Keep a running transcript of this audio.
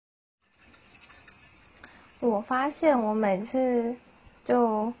我发现我每次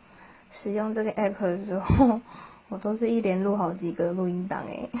就使用这个 app 的时候，我都是一连录好几个录音档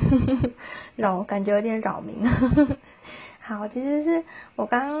感觉有点扰民。好，其实是我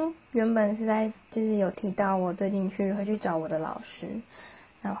原本是在就是有提到我最近会去找我的老师，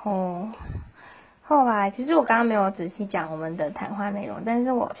然后后来其实我刚刚没有仔细讲我们的谈话内容，但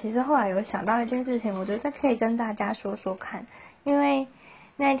是我其实后来有想到一件事情，我觉得可以跟大家说说看，因为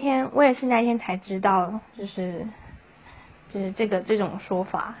我也是那一天才知道，就是这种说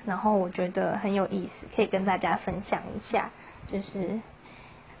法，然后我觉得很有意思，可以跟大家分享一下，就是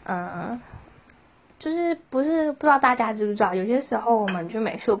不知道大家知不知道，有些时候我们去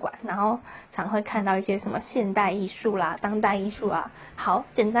美术馆，然后常会看到一些什么现代艺术啦、当代艺术啦，好，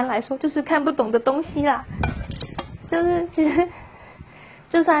简单来说就是看不懂的东西啦。就是其实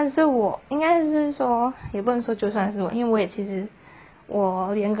就算是我，应该是说也不能说就算是我，因为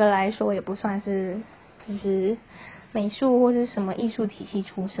我严格来说也不算是就是美术或是什么艺术体系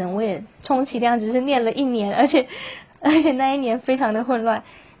出身，我也充其量只是念了1年，而且那一年非常的混乱，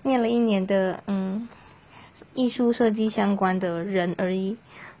念了1年的艺术设计相关的人而已，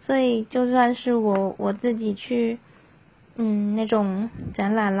所以就算是我自己去那种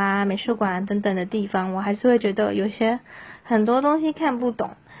展览啦、美术馆等等的地方，我还是会觉得很多东西看不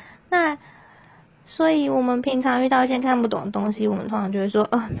懂。那所以我们平常遇到一些看不懂的东西，我们通常就会说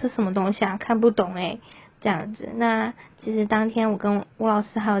这什么东西啊，看不懂这样子。那其实当天我跟吴老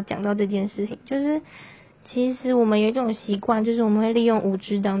师还有讲到这件事情，就是其实我们有一种习惯，就是我们会利用无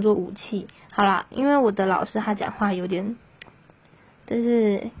知当做武器。好啦，因为我的老师他讲话有点，就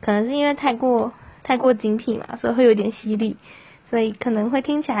是可能是因为太过精辟嘛，所以会有点犀利，所以可能会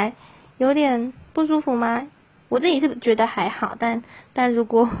听起来有点不舒服吗？我自己是觉得还好，但如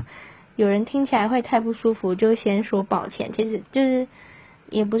果有人听起来会太不舒服，就先说抱歉。其实就是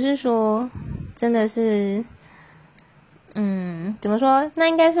也不是说真的是怎么说？那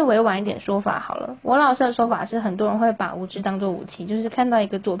应该是委婉一点说法好了。我老师的说法是，很多人会把无知当作武器，就是看到一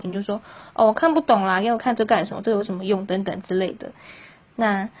个作品就说我看不懂啦，给我看这干什么？这有什么用？等等之类的。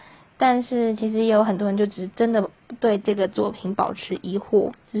但是其实也有很多人就只是真的对这个作品保持疑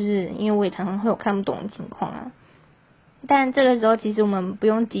惑，就是因为我也常常会有看不懂的情况啊。但这个时候其实我们不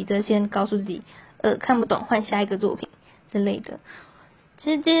用急着先告诉自己看不懂换下一个作品之类的。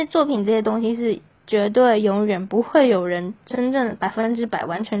其实这些作品这些东西是绝对永远不会有人真正100%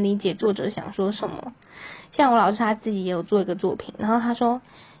完全理解作者想说什么。像我老师他自己也有做一个作品，然后他说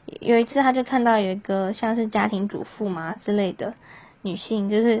有一次他就看到有一个像是家庭主妇嘛之类的女性，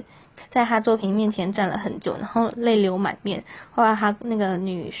就是在他作品面前站了很久，然后泪流满面。后来他那个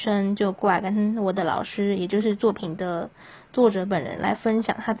女生就过来跟我的老师，也就是作品的作者本人来分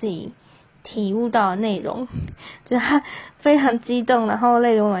享他自己体悟到的内容，就是他非常激动，然后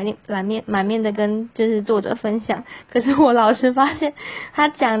泪流满面的跟就是作者分享。可是我老师发现他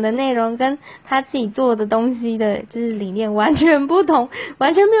讲的内容跟他自己做的东西的就是理念完全不同，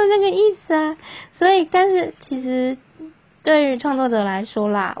完全没有这个意思啊。所以但是其实对于创作者来说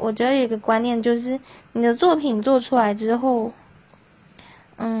啦，我觉得有一个观念就是你的作品做出来之后，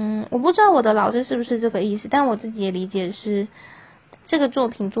我不知道我的老师是不是这个意思，但我自己也理解是这个作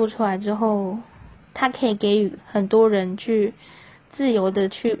品做出来之后，它可以给予很多人去自由的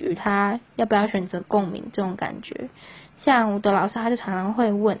去与他要不要选择共鸣这种感觉。像我的老师他就常常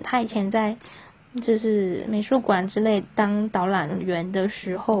会问，他以前在就是美术馆之类当导览员的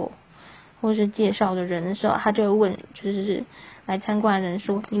时候，或是介绍的人的时候，他就会问就是来参观的人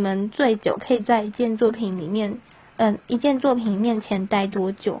说，你们最久可以在一件作品面前待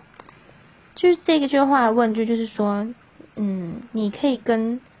多久？就是这句话的问句就是说你可以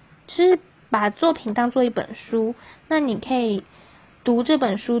就是把作品当做一本书，那你可以读这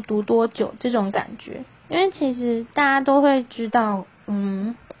本书读多久这种感觉。因为其实大家都会知道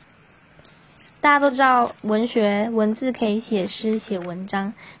大家都知道文字可以写诗写文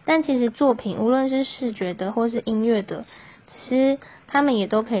章，但其实作品无论是视觉的或是音乐的，其实他们也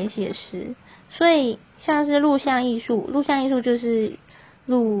都可以写诗。所以像是录像艺术就是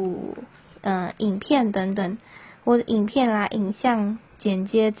录影片等等，或者影片啦、影像剪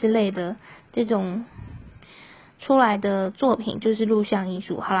接之类的这种出来的作品就是录像艺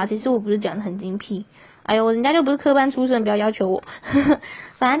术。好啦，其实我不是讲的很精辟，人家就不是科班出身，不要要求我。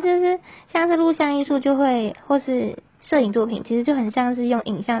反正就是像是录像艺术或是摄影作品，其实就很像是用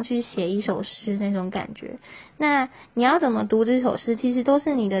影像去写一首诗那种感觉。那你要怎么读这首诗，其实都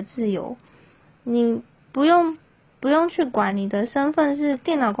是你的自由，你不用去管你的身份是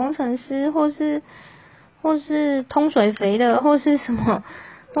电脑工程师，或是通水肥的，或是什么，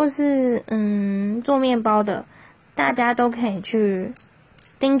或是做面包的，大家都可以去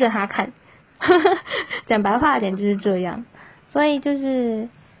盯着它看。讲白话一点就是这样。所以就是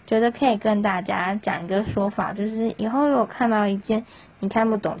觉得可以跟大家讲一个说法，就是以后如果看到一件你看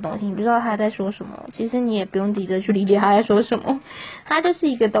不懂的东西，你不知道他在说什么，其实你也不用急着去理解他在说什么，它就是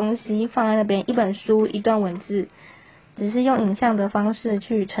一个东西放在那边，一本书，一段文字，只是用影像的方式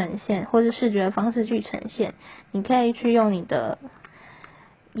去呈现，或是视觉的方式去呈现。你可以去用你的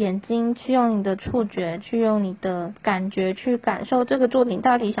眼睛，去用你的触觉，去用你的感觉去感受这个作品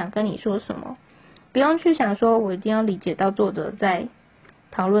到底想跟你说什么。不用去想说我一定要理解到作者在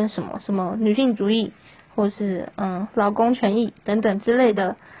讨论什么，什么女性主义，或是劳工权益等等之类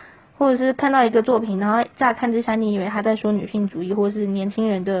的，或者是看到一个作品，然后乍看之下你以为他在说女性主义，或是年轻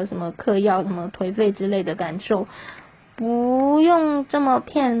人的什么嗑药、什么颓废之类的感受，不用这么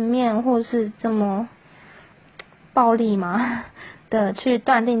片面或是这么暴力嘛的去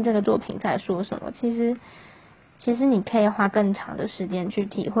断定这个作品在说什么。其实你可以花更长的时间去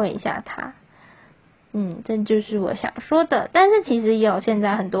体会一下它。这就是我想说的。但是其实也有现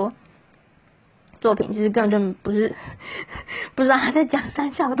在很多作品其实根本就不是不知道他在讲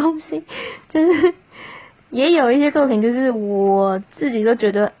三小的东西，就是也有一些作品就是我自己都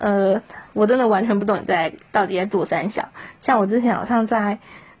觉得我真的完全不懂你到底在做三小。像我之前好像在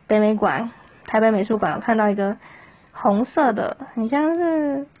北美馆、台北美术馆看到一个红色的，很像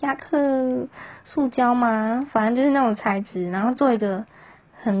是亚克塑胶吗？反正就是那种材质，然后做一个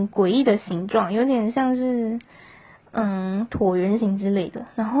很诡异的形状，有点像是椭圆形之类的。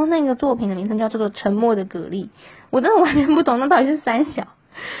然后那个作品的名称叫做沉默的蛤蜊，我真的完全不懂那到底是三小。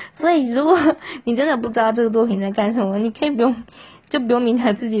所以如果你真的不知道这个作品在干什么，你可以不用勉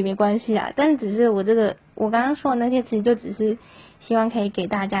强自己，没关系啦。但是只是我刚刚说的那些其实就只是希望可以给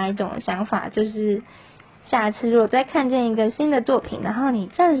大家一种想法，就是下次如果再看见一个新的作品，然后你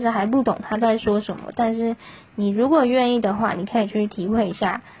暂时还不懂他在说什么，但是你如果愿意的话，你可以去体会一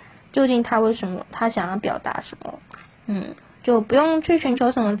下究竟他为什么他想要表达什么。就不用去寻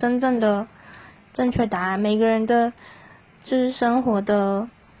求什么真正的正确答案，每个人的就是生活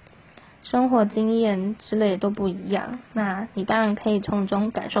经验之类都不一样，那你当然可以从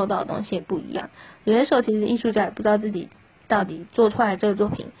中感受到的东西也不一样。有些时候其实艺术家也不知道自己到底做出来这个作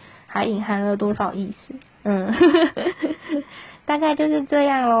品还隐含了多少意思。大概就是这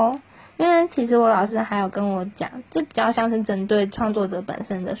样咯。因为其实我老师还有跟我讲，这比较像是针对创作者本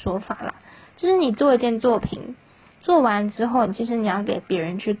身的说法啦，就是你做一件作品做完之后，其实你要给别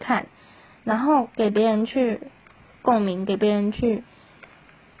人去看，然后给别人去共鸣，给别人去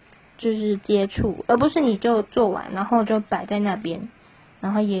就是接触，而不是你就做完然后就摆在那边，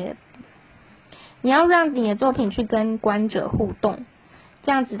然后你要让你的作品去跟观者互动，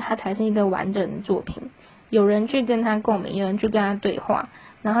这样子它才是一个完整的作品。有人去跟他共鸣，有人去跟他对话，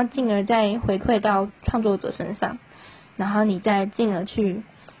然后进而再回馈到创作者身上，然后你再进而去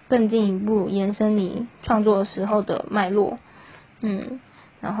更进一步延伸你创作的时候的脉络，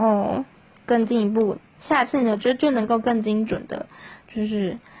然后更进一步，下次呢就能够更精准的，就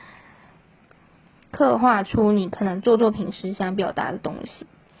是刻画出你可能做作品时想表达的东西。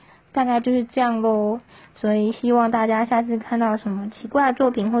大概就是这样咯。所以希望大家下次看到什么奇怪的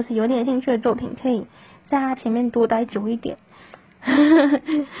作品或是有点兴趣的作品，可以在它前面多待久一点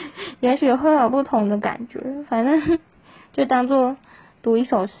也许会有不同的感觉，反正就当做读一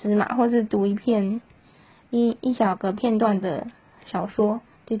首诗嘛，或是读一小个片段的小说，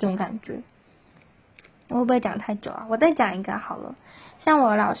这种感觉。我会不会讲太久啊？我再讲一个好了。像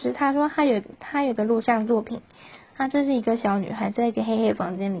我老师他说他有个录像作品，她就是一个小女孩在一个黑黑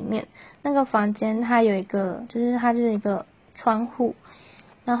房间里面，那个房间它有一个它就是一个窗户，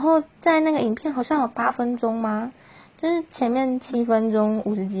然后在那个影片好像有8分钟吗？就是前面7分钟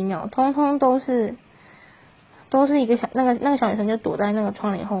50几秒，通通都是一个那个小女生就躲在那个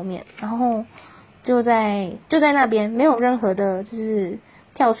窗帘后面，然后就在那边，没有任何的就是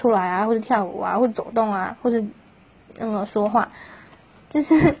跳出来啊，或者跳舞啊，或者走动啊，或者说话，就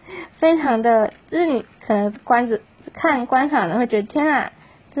是非常的，就是你可能观赏人会觉得天啊，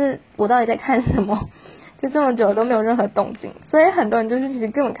这我到底在看什么？就这么久都没有任何动静，所以很多人就是其实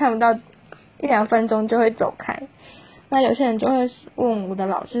根本看不到1-2分钟就会走开。那有些人就会问我的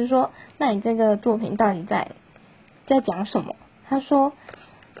老师说，那你这个作品到底在讲什么？他说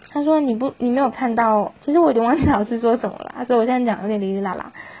你没有看到，其实我已经忘记老师说什么了，所以我现在讲有点哩哩啦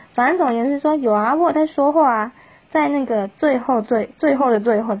啦。反正总而言之说有啊，我有在说话啊，在那个最后的最后，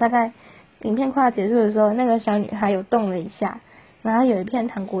大概影片快要结束的时候，那个小女孩有动了一下，然后有一片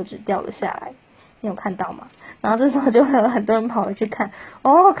糖果纸掉了下来，你有看到吗？然后这时候就会有很多人跑回去看，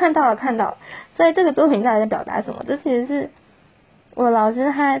看到了。所以这个作品到底在表达什么？这其实是我老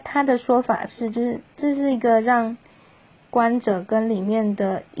师他的说法是，就是这是一个让观者跟里面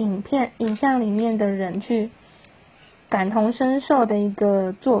的影像里面的人去感同身受的一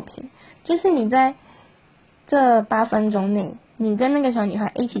个作品。就是你在这8分钟内，你跟那个小女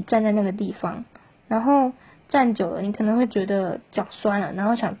孩一起站在那个地方，然后站久了你可能会觉得脚酸了，然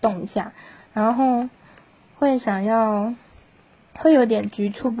后想动一下，然后会有点局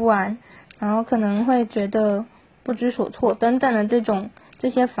促不安，然后可能会觉得不知所措等等的这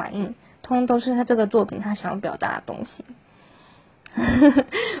些反应，通通都是他这个作品他想要表达的东西。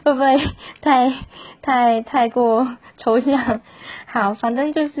会不会太过抽象？好，反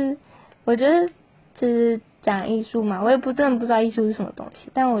正就是我觉得就是讲艺术嘛，我也真的不知道艺术是什么东西，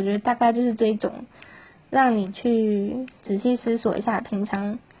但我觉得大概就是这种让你去仔细思索一下平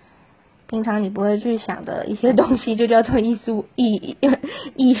常你不会去想的一些东西，就叫做艺术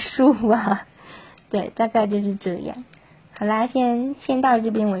啊。对，大概就是这样。好啦，先到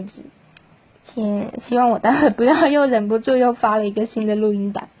这边为止。希望我待会不要又忍不住又发了一个新的录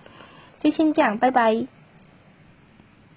音档。就先这样，拜拜。